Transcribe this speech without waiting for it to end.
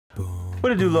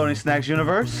What it do, Loading Snacks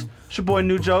Universe? It's your boy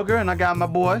New Joker, and I got my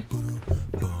boy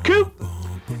Coop.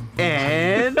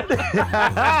 And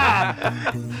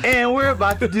and we're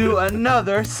about to do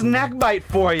another snack bite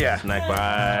for you. Snack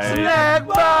bite. Snack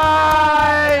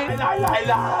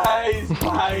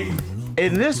bite.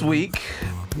 And this week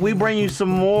we bring you some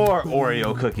more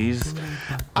Oreo cookies.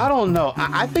 I don't know.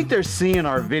 I think they're seeing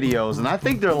our videos, and I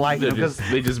think they're liking them because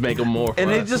they just make them more for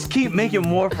and us. they just keep making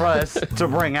more for us to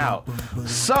bring out.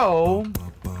 So,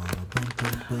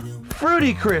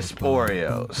 Fruity Crisp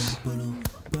Oreos.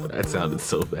 That sounded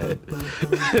so bad.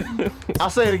 I'll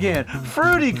say it again.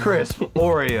 Fruity Crisp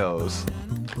Oreos.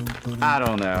 I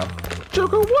don't know.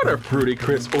 Joker, what are Fruity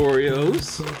Crisp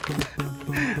Oreos?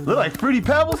 Look like Fruity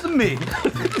Pebbles to me.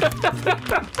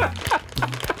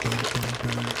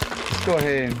 Let's go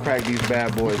ahead and crack these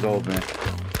bad boys open.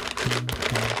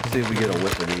 See if we get a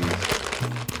whiff of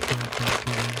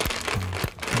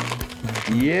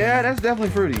these. Yeah, that's definitely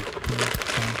fruity.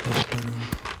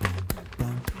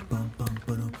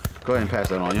 Go ahead and pass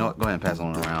that on. You know what? Go ahead and pass it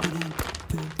on around.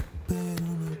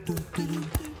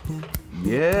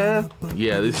 Yeah.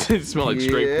 Yeah, this smell like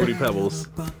straight Fruity Pebbles.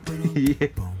 Yeah.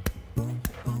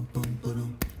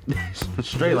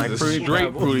 Straight like Fruity Straight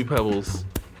Pebbles. Fruity Pebbles.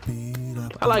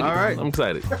 I like it. All right. I'm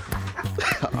excited.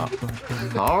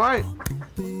 All right.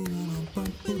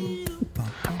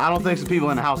 I don't think some people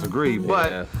in the house agree,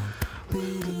 but Yeah.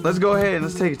 let's go ahead and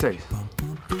let's take a taste.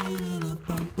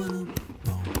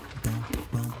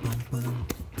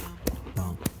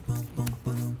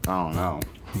 I don't know.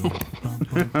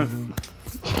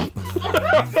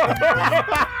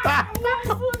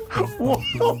 What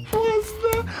was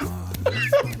that?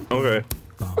 Okay.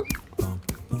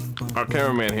 Our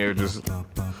cameraman here just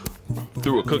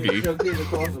threw a cookie.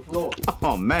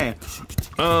 Oh man.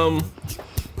 I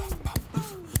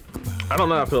don't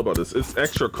know how I feel about this. It's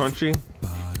extra crunchy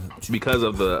because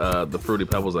of the Fruity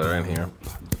Pebbles that are in here.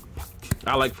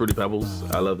 I like Fruity Pebbles.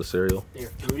 I love the cereal. They're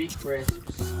Fruity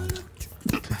Crisps.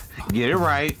 Get it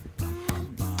right.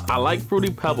 I like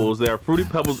Fruity Pebbles. There are Fruity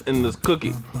Pebbles in this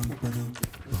cookie.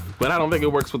 But I don't think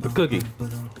it works with the cookie.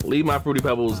 Leave my Fruity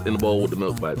Pebbles in the bowl with the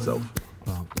milk by itself.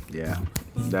 Yeah,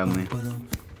 definitely.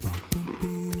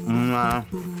 Nah.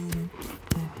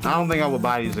 I don't think I would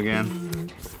buy these again.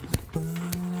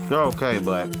 They're okay,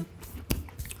 but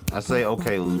I say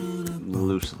okay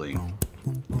loosely.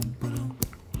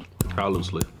 How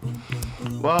loosely?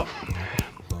 Well,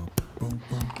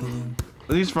 at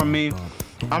least from me,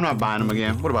 I'm not buying them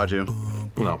again. What about you?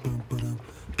 No.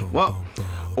 Well,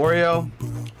 Oreo,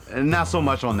 not so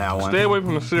much on that one. Stay away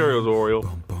from the cereals, Oreo.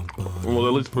 Well,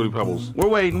 at least Fruity Pebbles. We're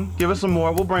waiting. Give us some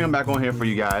more. We'll bring them back on here for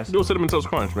you guys. Do a Cinnamon Toast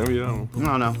Crunch, maybe. I don't know. I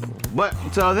don't know. But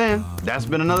until then, that's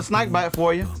been another snack bite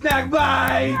for you. Snack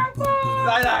bite!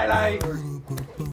 Bye.